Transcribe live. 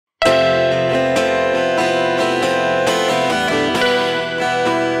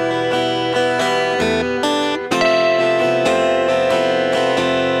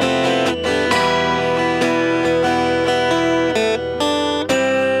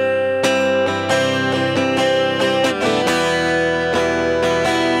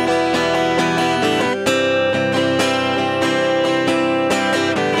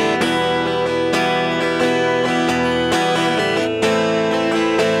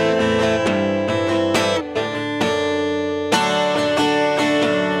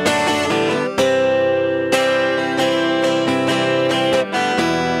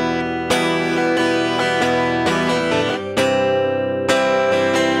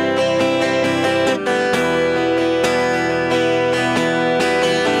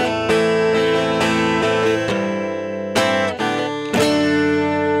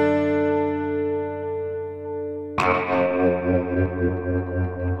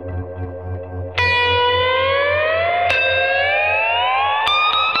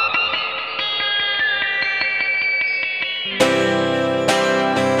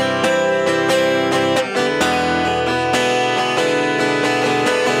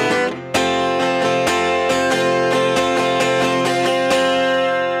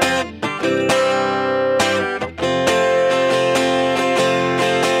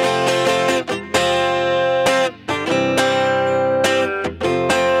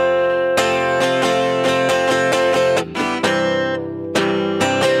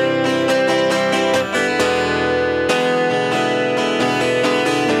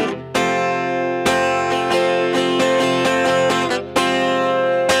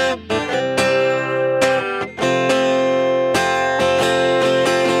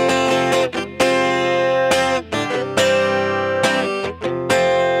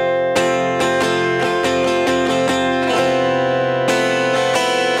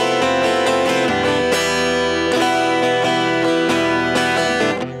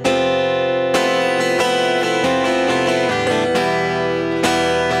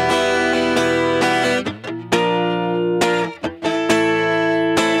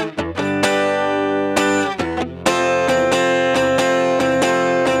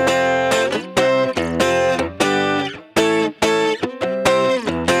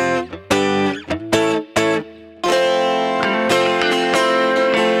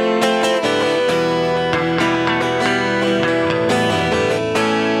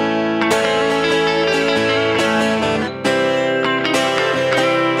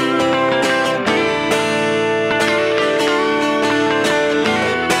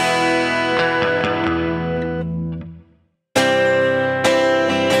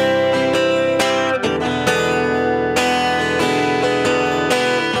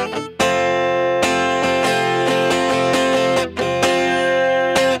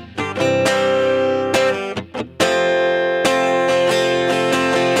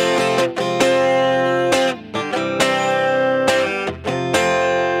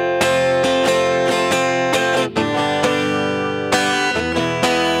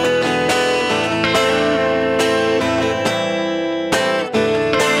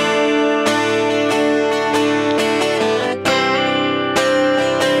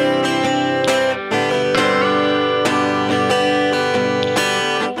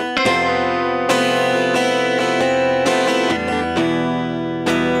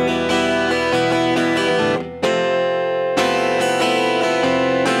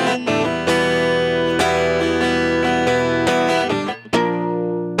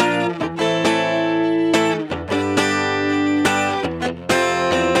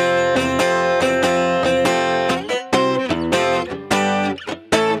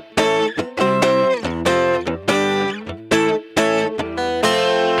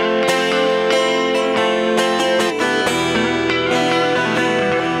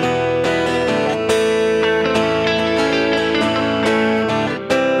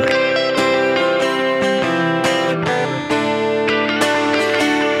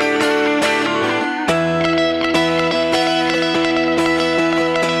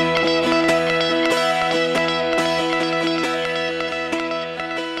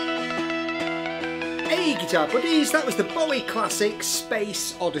guitar buddies, that was the Bowie classic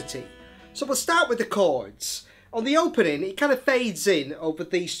Space Oddity. So we'll start with the chords. On the opening it kind of fades in over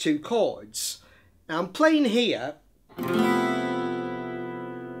these two chords. Now I'm playing here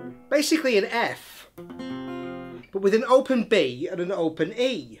basically an F, but with an open B and an open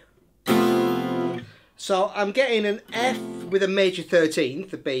E. So I'm getting an F with a major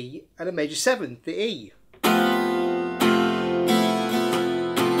 13th, the B, and a major 7th, the E.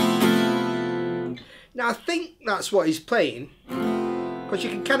 Now I think that's what he's playing, because you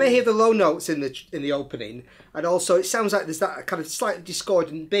can kind of hear the low notes in the opening, and also it sounds like there's that kind of slightly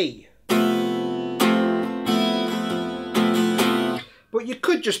discordant B. But you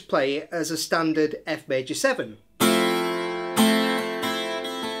could just play it as a standard F major 7.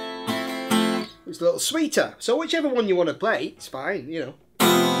 It's a little sweeter, so whichever one you want to play, it's fine, you know.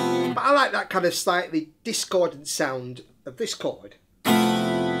 But I like that kind of slightly discordant sound of this chord.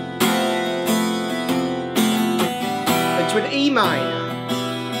 Into an E minor.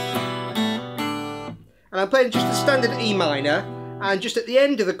 And I'm playing just a standard E minor, and just at the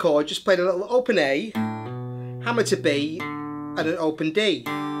end of the chord, just playing a little open A, hammer to B, and an open D.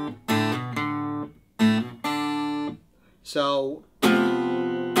 So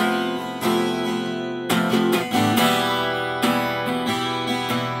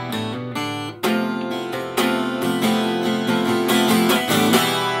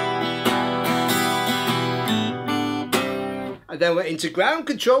and then then we're into ground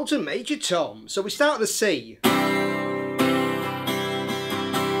control to Major Tom. So we start on a C.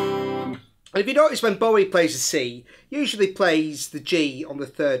 And if you notice when Bowie plays a C, he usually plays the G on the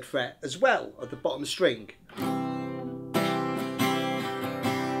 3rd fret as well, at the bottom string.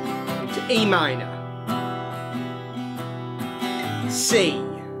 To E minor. C.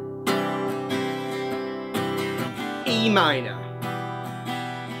 E minor.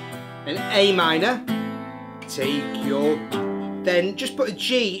 And A minor. Take your... Then just put a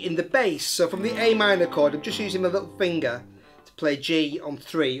G in the bass. So from the A minor chord, I'm just using my little finger to play G on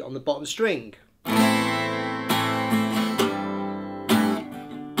 3 on the bottom string. And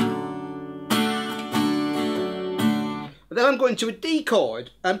then I'm going to a D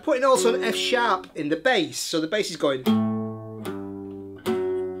chord and putting also an F sharp in the bass. So the bass is going.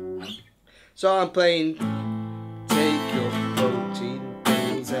 So I'm playing. Take your protein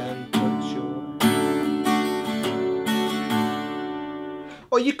pills and put your.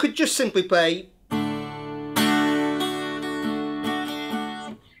 Or you could just simply play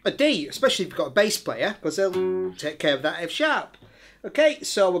a D, especially if you've got a bass player, because they'll take care of that F sharp. Okay,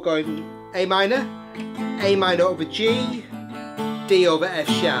 so we're going A minor over G, D over F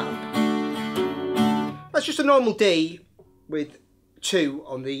sharp. That's just a normal D with 2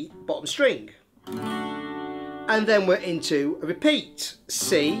 on the bottom string. And then we're into a repeat.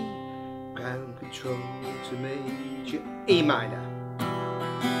 C, ground control to major, E minor.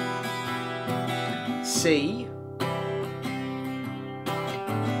 C,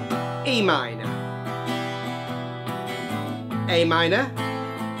 E minor, A minor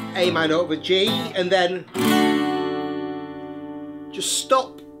over G, and then just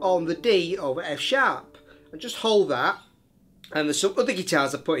stop on the D over F sharp and just hold that. And there's some other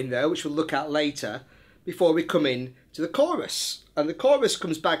guitars I put in there which we'll look at later before we come in to the chorus. And the chorus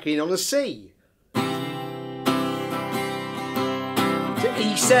comes back in on a C to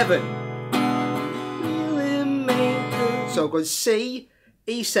E7. So I'm going C,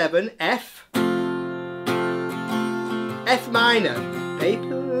 E7, F, F minor,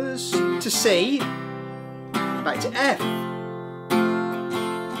 papers to C, back to F,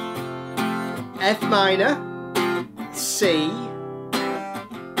 F minor, C,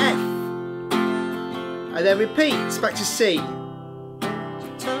 F, and then repeats back to C.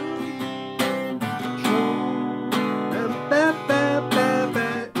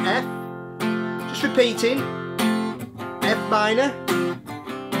 F, just repeating, F minor,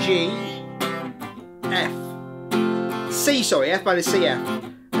 G, F, C, sorry, F minor, C, F,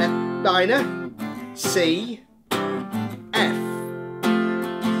 F minor, C, F.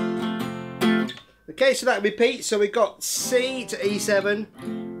 Okay, so that repeats. So we've got C to E7,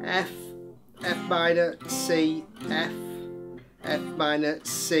 F, F minor, C, F, F minor,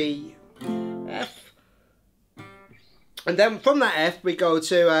 C, F. And then from that F we go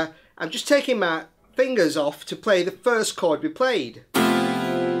to, I'm just taking my fingers off to play the first chord we played.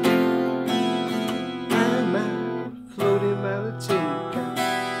 I'm a floating around a tin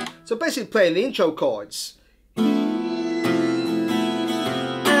can. So basically playing the intro chords. I'm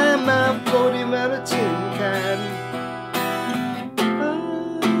a floating around a tin can.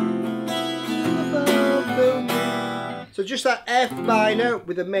 So just that F minor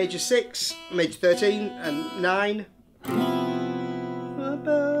with a major 6, major 13 and 9.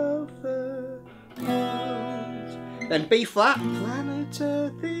 Above the clouds. Then B flat, planet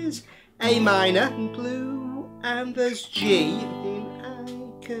Earth is A minor in blue, and there's G in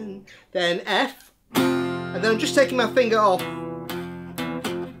icon. Then F, and then I'm just taking my finger off,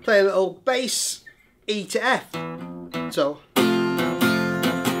 play a little bass, E to F. So.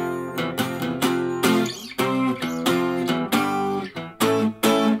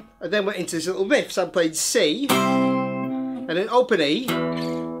 And then we're into this little riff, so I'm playing C, and then open E,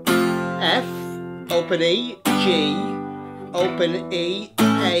 F, open E, G, open E,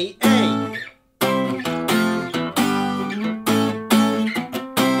 A, A.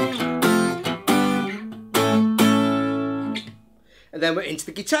 And then we're into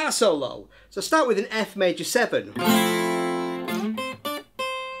the guitar solo. So start with an F major 7.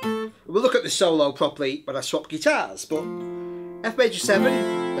 We'll look at the solo properly when I swap guitars, but F major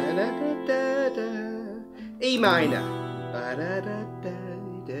 7, E minor,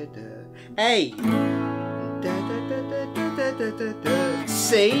 A,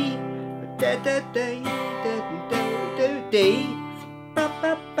 C, D, E.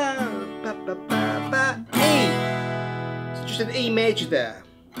 So just an E major there.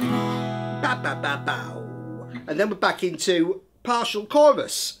 And then we're back into partial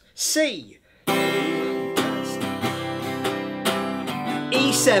chorus. C,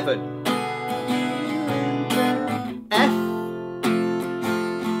 E7, F,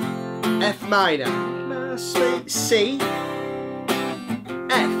 F minor, C,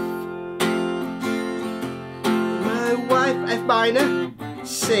 F. My wife, F minor,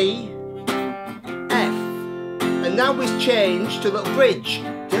 C, F. And now we've changed to a little bridge.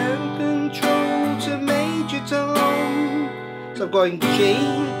 Down control to major tone. So I'm going G,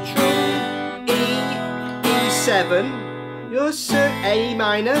 E, E7. You're A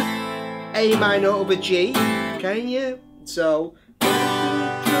minor over G. Can you? So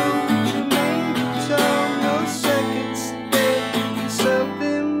control to major tone. Your second step,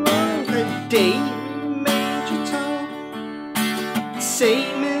 something wrong. And D, major tone. C,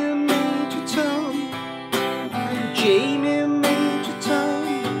 major tone. And G, major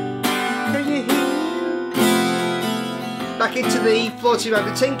tone. Can you hear? Back into the floating around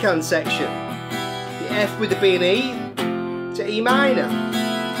the tin can section. The F with the B and E to E minor.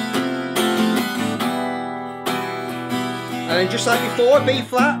 And then just like before, B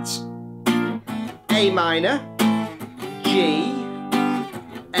flat, A minor, G,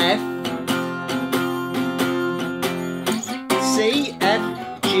 F, C, F,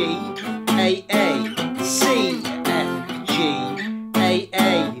 G, A, C, F, G, A,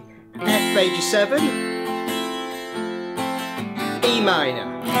 F major 7, E minor,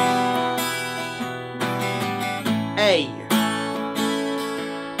 A,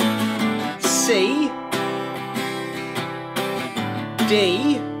 C,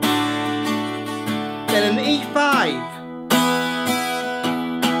 D, then an E5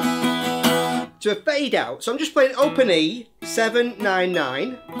 to a fade out. So I'm just playing open E, 7, 9,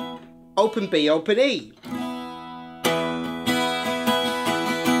 9, open B, open E.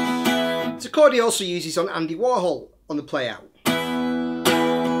 It's a chord he also uses on Andy Warhol on the play out.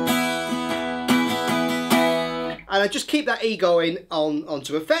 And I just keep that E going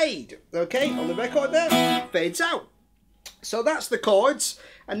onto a fade, okay, on the record there, fades out. So that's the chords,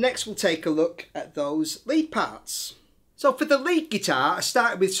 and next we'll take a look at those lead parts. So for the lead guitar, I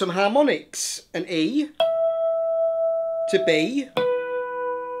started with some harmonics, an E, to B,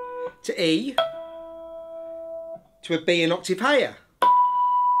 to E, to a B an octave higher.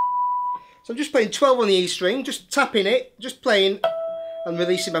 So I'm just playing 12 on the E string, just tapping it, just playing and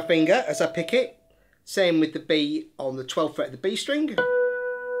releasing my finger as I pick it. Same with the B on the 12th fret of the B string,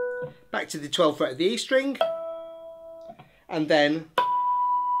 back to the 12th fret of the E string, and then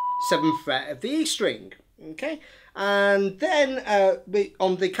 7th fret of the E string, okay? And then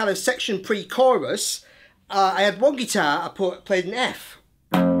on the kind of section pre-chorus, I had one guitar, I played an F.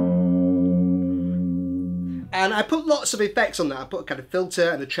 And I put lots of effects on that. I put a kind of filter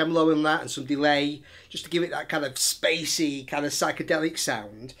and a tremolo in that and some delay, just to give it that kind of spacey, kind of psychedelic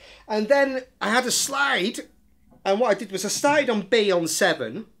sound. And then I had a slide, and what I did was I started on B on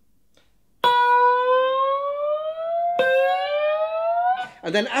 7,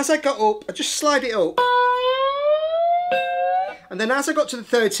 and then as I got up, I just slide it up. And then as I got to the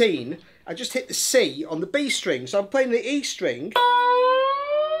 13, I just hit the C on the B string. So I'm playing the E string.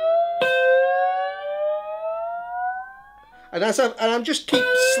 And I just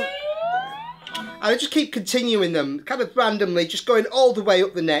keep continuing them, kind of randomly, just going all the way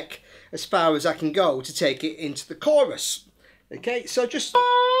up the neck as far as I can go to take it into the chorus. Okay, so just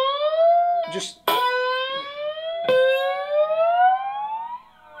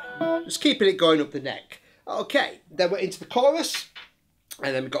keeping it going up the neck. Okay, then we're into the chorus,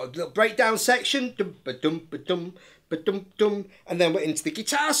 and then we've got a little breakdown section, dum ba dum ba dum ba dum dum, and then we're into the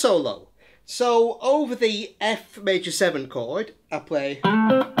guitar solo. So over the F major 7 chord, I play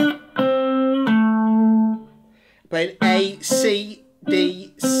A, C,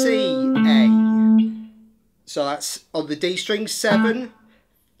 D, C, A. So that's on the D string 7,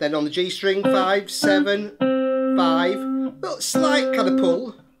 then on the G string 5, 7, 5, little slight kind of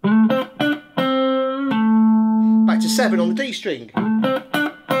pull, back to 7 on the D string.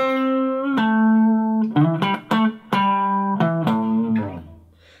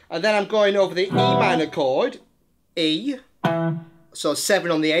 And then I'm going over the E minor chord, E, so 7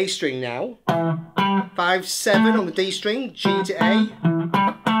 on the A string now, 5, 7 on the D string, G to A,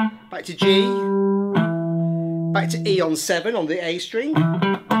 back to G, back to E on 7 on the A string,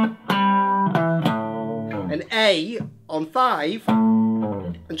 and A on 5,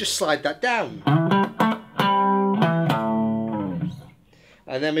 and just slide that down.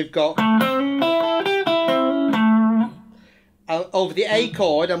 And then we've got, over the A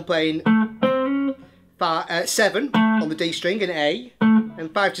chord, I'm playing 7 on the D string and A,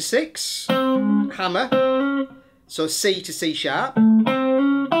 and 5 to 6, hammer, so C to C sharp,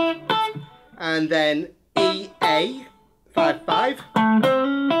 and then E, A, 5, 5.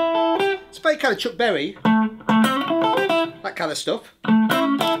 It's very kind of Chuck Berry, that kind of stuff.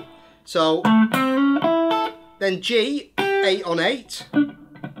 So then G, 8 on 8.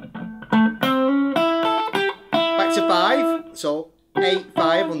 Back to 5. So 8,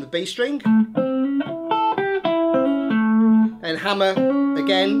 5 on the B string. And hammer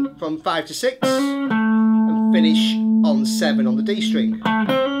again from 5 to 6. And finish on 7 on the D string.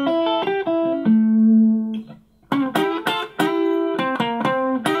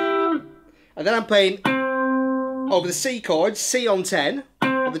 And then I'm playing over the C chord, C on 10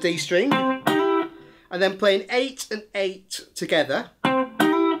 on the D string, and then playing 8 and 8 together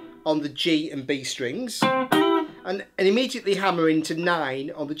on the G and B strings, and immediately hammer into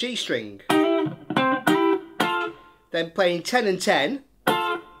 9 on the G string. Then playing 10 and 10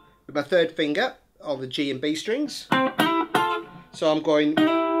 with my third finger on the G and B strings. So I'm going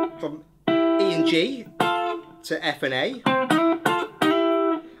from E and G to F and A.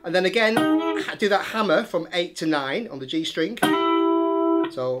 And then again, do that hammer from 8 to 9 on the G string.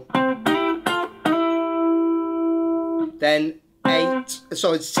 So then 8,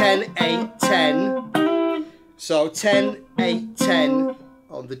 so it's 10, 8, 10. So 10, 8, 10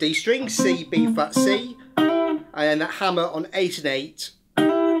 on the D string, C, B flat, C. And then that hammer on 8 and 8,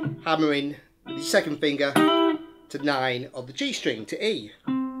 hammering with the second finger to 9 on the G string to E.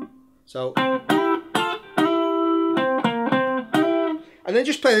 So, and then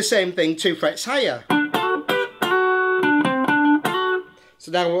just play the same thing 2 frets higher.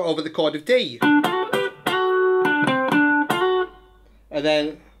 So now we're over the chord of D. And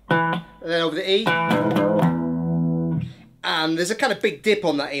then over the E. And there's a kind of big dip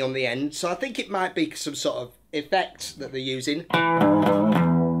on that E on the end, so I think it might be some sort of effect that they're using. But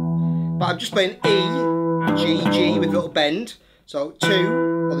I'm just playing E, G, G with a little bend. So 2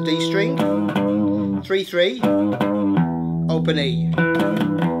 on the D string, 3, 3, open E.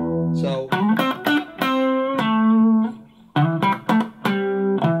 So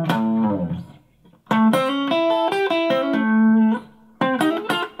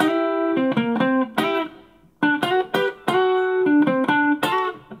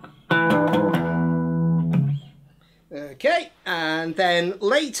okay, and then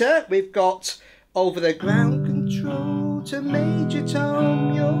later we've got over the ground control to major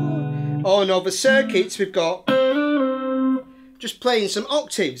tom yo. On over circuits we've got just playing some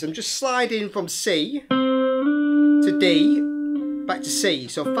octaves. I'm just sliding from C to D back to C.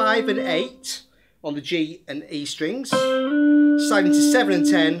 So 5 and 8 on the G and E strings, sliding to 7 and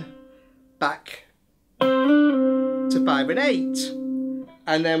 10 back to 5 and 8,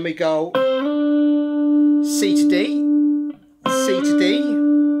 and then we go C to D, C to D,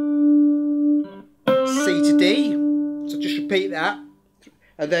 C to D. So just repeat that,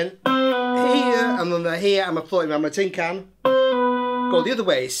 and then here and then here I'm floating around my tin can. Go the other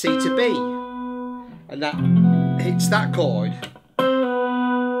way, C to B, and that hits that chord.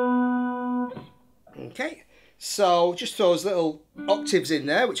 Okay, so just those little octaves in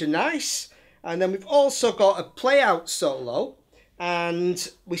there, which are nice. And then we've also got a play out solo, and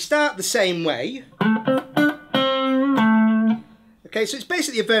we start the same way. Okay, so it's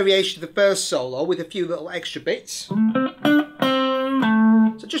basically a variation of the first solo with a few little extra bits.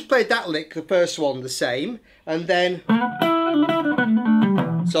 So just played that lick, the first one, the same, and then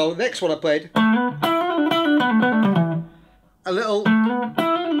so the next one I played a little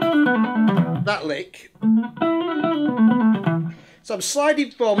that lick. So I'm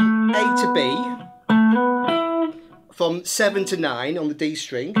sliding from A to B, from 7 to 9 on the D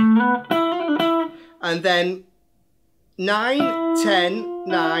string, and then 9, 10,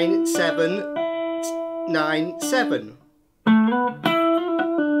 9, 7, 9, 7.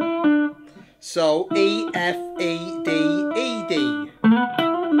 So E, F, E, D, E, D.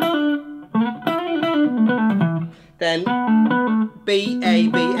 Then B, A,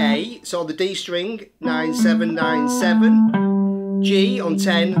 B, A. So on the D string, 9, 7, 9, 7. G on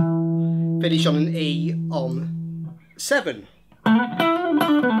 10. Finish on an E on 7.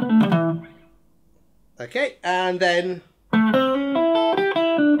 Okay, and then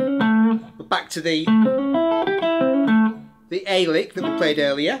we're back to the A lick that we played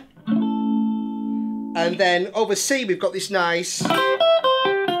earlier. And then over C we've got this nice,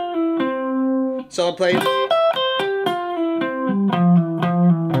 so I'm playing,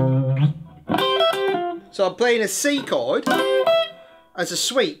 a C chord as a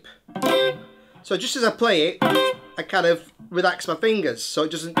sweep. So just as I play it, I kind of relax my fingers so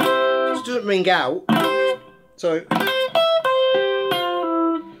it doesn't ring out. So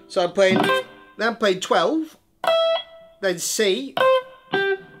I'm playing, then I'm playing 12, then C.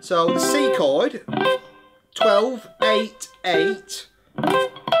 So the C chord, 12, 8, 8.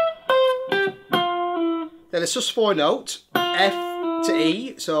 Then a sus4 note, F, to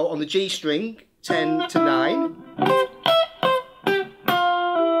E, so on the G string, 10 to 9.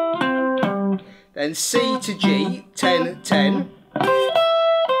 Then C to G, 10, 10.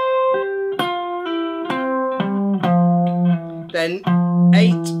 Then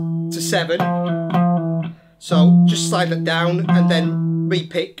 8 to 7. So just slide that down and then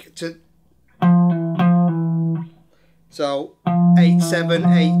repick to. So 8, 7,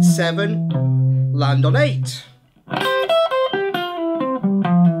 8, 7. Land on 8.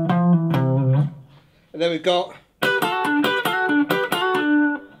 And then we've got.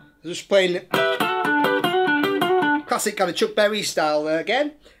 Just playing classic kind of Chuck Berry style there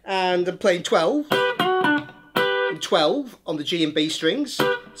again, and I'm playing 12 and 12 on the G and B strings,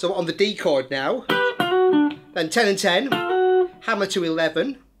 so on the D chord now, then 10 and 10, hammer to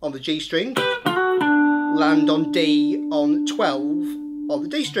 11 on the G string, land on D on 12 on the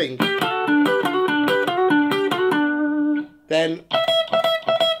D string, then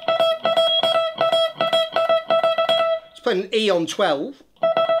just playing an E on 12.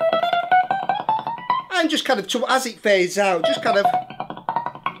 And just kind of, as it fades out, just kind of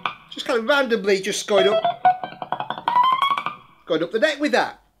randomly just going up the neck with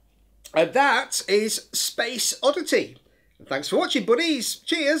that. And that is Space Oddity. And thanks for watching, buddies.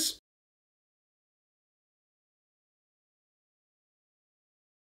 Cheers.